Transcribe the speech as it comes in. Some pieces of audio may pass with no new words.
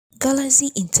Galaxy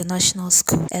International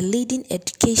School, a leading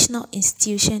educational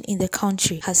institution in the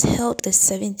country, has held the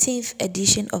 17th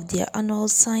edition of their annual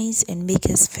Science and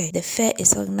Makers Fair. The fair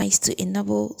is organized to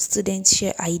enable students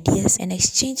share ideas and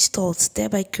exchange thoughts,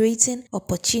 thereby creating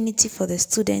opportunity for the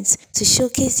students to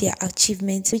showcase their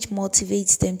achievements, which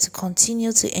motivates them to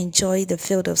continue to enjoy the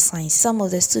field of science. Some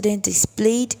of the students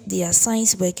displayed their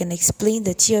science work and explained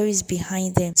the theories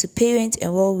behind them to parents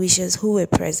and well-wishers who were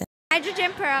present.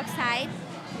 Hydrogen peroxide.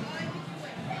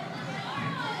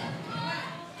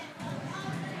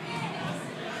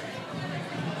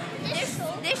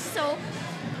 Dish soap.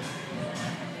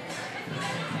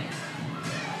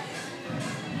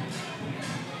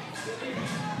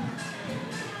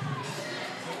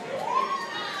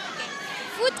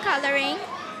 Food coloring.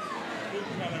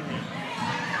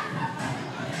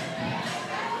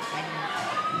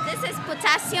 This is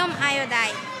potassium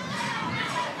iodide.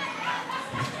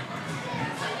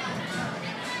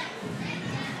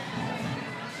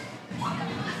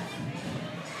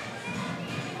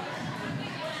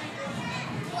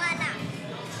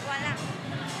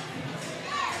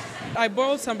 I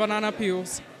boiled some banana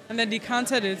peels and then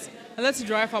decanted it and let it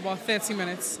dry for about 30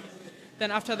 minutes. Then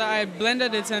after that I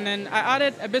blended it and then I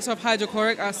added a bit of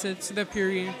hydrochloric acid to the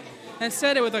puree and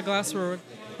stirred it with a glass rod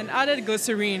and added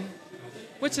glycerine,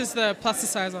 which is the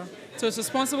plasticizer. So it's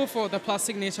responsible for the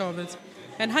plastic nature of it.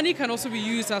 And honey can also be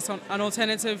used as an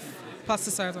alternative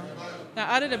plasticizer. I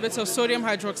added a bit of sodium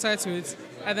hydroxide to it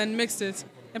and then mixed it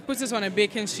and put it on a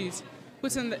baking sheet.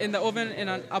 Put it in the oven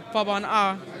for about an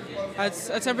hour at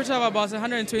a temperature of about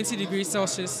 120 degrees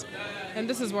Celsius. And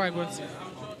this is what I got.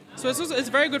 So it's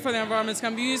very good for the environment. It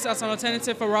can be used as an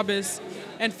alternative for rubbers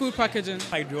and food packaging.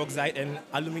 Hydroxide and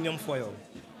aluminum foil.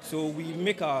 So we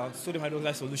make our sodium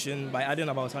hydroxide solution by adding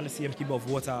about 100 cm cube of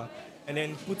water and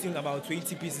then putting about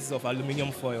 20 pieces of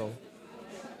aluminum foil.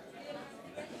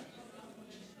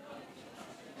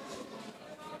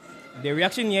 The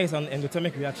reaction here is an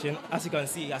endothermic reaction. As you can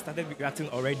see, it has started reacting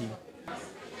already.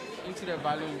 Into the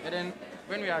balloon, and then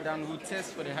when we are done, we'll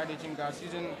test for the hydrogen gas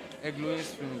using a glowing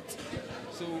fluid.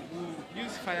 So we'll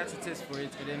use fire to test for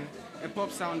it, and then a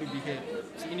pop sound will be heard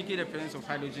to indicate the presence of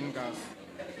hydrogen gas.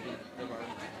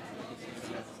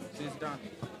 So it's done.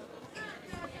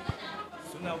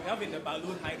 So now we have in the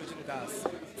balloon hydrogen gas.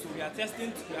 So we are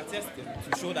testing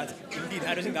to show that indeed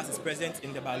hydrogen gas is present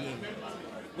in the balloon,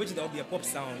 which there will be a pop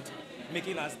sound,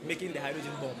 making the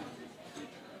hydrogen bomb.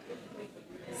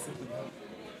 Simple.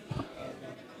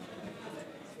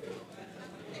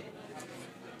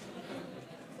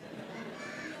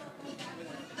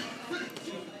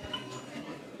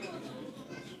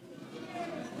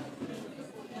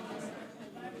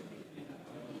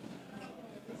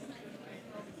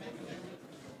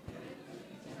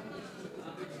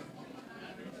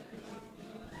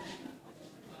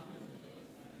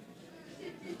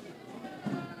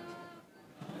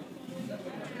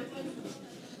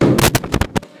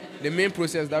 The main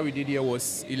process that we did here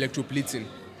was electroplating.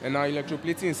 And now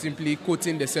electroplating is simply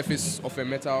coating the surface of a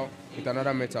metal with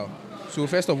another metal. So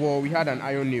first of all, we had an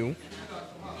iron nail.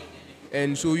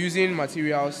 And so using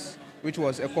materials, which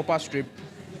was a copper strip,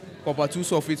 copper 2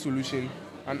 sulfate solution,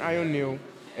 an iron nail,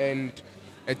 and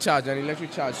a charge, an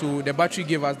electric charge. So the battery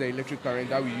gave us the electric current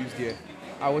that we used here.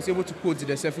 I was able to coat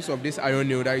the surface of this iron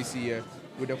nail that you see here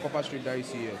with the copper strip that you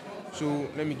see here. So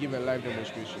let me give a live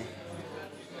demonstration.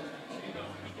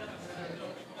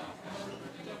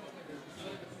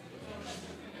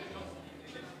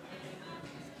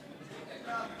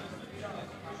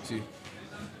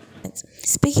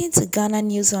 Speaking to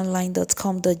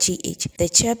GhanaNewsOnline.com.gh, the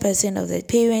chairperson of the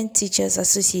Parent Teachers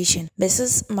Association,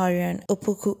 Mrs. Marian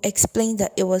Opoku, explained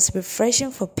that it was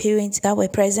refreshing for parents that were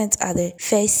present at the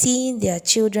fair seeing their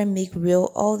children make real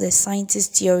all the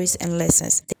scientist theories and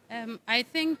lessons. I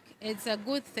think it's a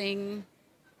good thing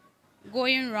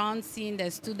going around seeing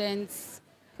the students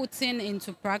putting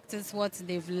into practice what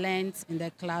they've learned in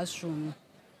the classroom.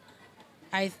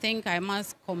 I think I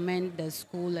must commend the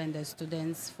school and the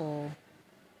students for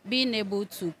being able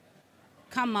to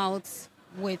come out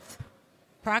with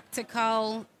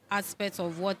practical aspects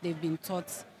of what they've been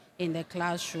taught in the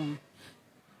classroom.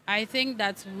 I think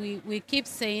that we keep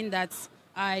saying that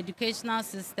our educational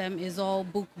system is all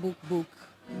book,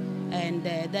 and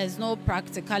there's no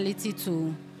practicality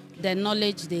to the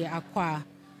knowledge they acquire.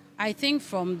 I think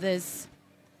from this,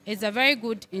 it's a very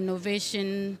good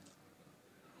innovation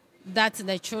that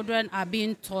the children are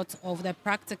being taught of the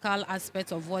practical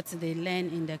aspects of what they learn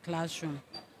in the classroom.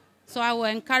 So I will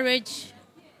encourage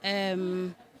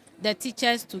the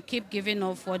teachers to keep giving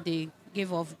off what they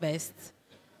give off best.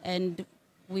 And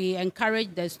we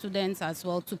encourage the students as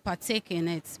well to partake in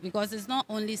it, because it's not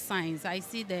only science. I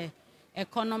see the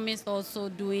economists also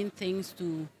doing things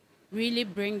to really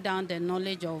bring down the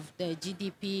knowledge of the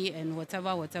GDP and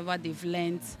whatever they've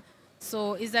learned.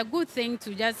 So it's a good thing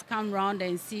to just come around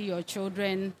and see your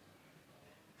children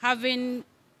having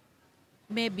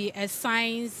maybe a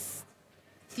science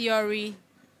theory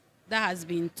that has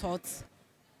been taught,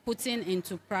 putting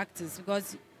into practice.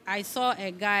 Because I saw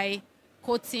a guy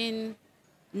coating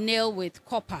nail with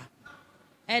copper.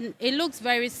 And it looks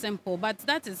very simple, but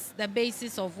that is the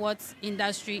basis of what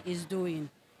industry is doing.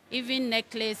 Even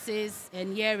necklaces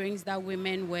and earrings that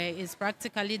women wear is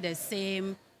practically the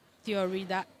same theory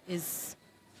that is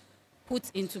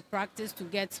put into practice to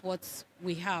get what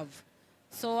we have.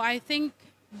 So I think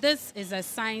this is a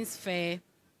science fair,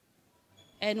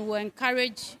 and we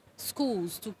encourage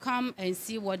schools to come and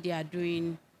see what they are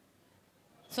doing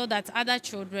so that other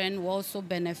children will also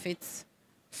benefit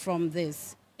from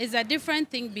this. It's a different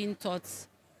thing being taught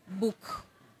book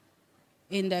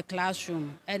in the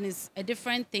classroom, and it's a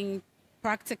different thing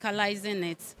practicalizing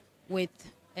it with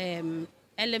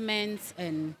elements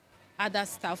and other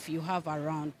stuff you have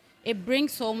around. It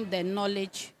brings home the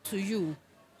knowledge to you.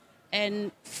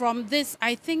 And from this,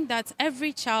 I think that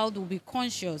every child will be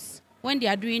conscious when they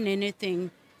are doing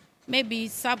anything, maybe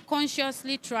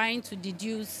subconsciously trying to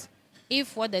deduce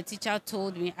if what the teacher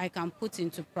told me I can put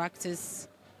into practice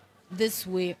this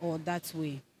way or that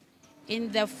way.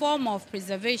 In the form of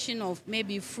preservation of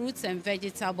maybe fruits and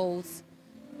vegetables,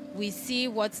 we see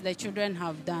what the children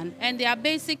have done. And there are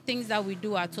basic things that we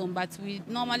do at home, but we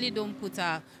normally don't put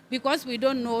because we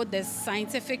don't know the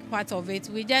scientific part of it,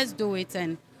 we just do it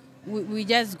and we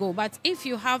just go. But if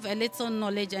you have a little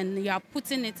knowledge and you are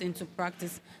putting it into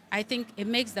practice, I think it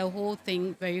makes the whole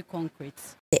thing very concrete.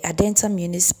 The Adenta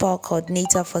Municipal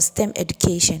Coordinator for STEM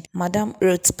Education, Madam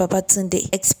Ruth Babatunde,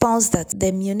 expounds that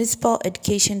the Municipal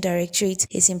Education Directorate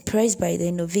is impressed by the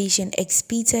innovation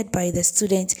exhibited by the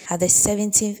students at the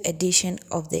 17th edition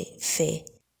of the fair.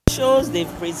 Shows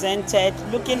they've presented,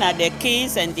 looking at their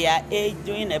kids and their age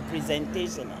doing a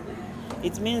presentation,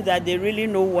 it means that they really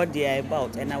know what they are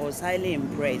about, and I was highly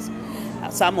impressed.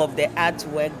 Some of the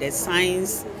artwork, the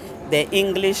science, the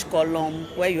English column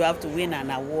where you have to win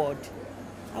an award.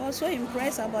 I was so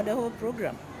impressed about the whole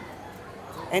program.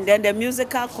 And then the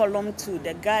musical column too,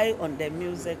 the guy on the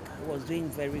music was doing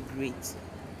very great.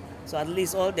 So at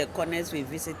least all the corners we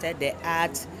visited, the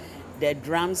art, the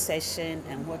drum session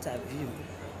and what have you,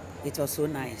 it was so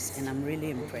nice, and I'm really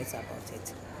impressed about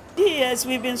it. Yes,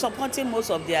 we've been supporting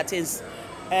most of their things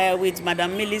with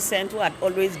Madam Millicent, who had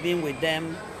always been with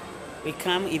them. We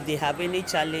come, if they have any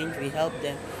challenge, we help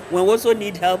them. When we also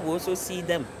need help, we also see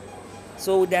them.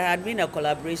 So there had been a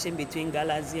collaboration between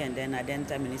Galaxy and then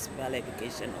Adenta Municipal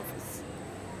Education Office.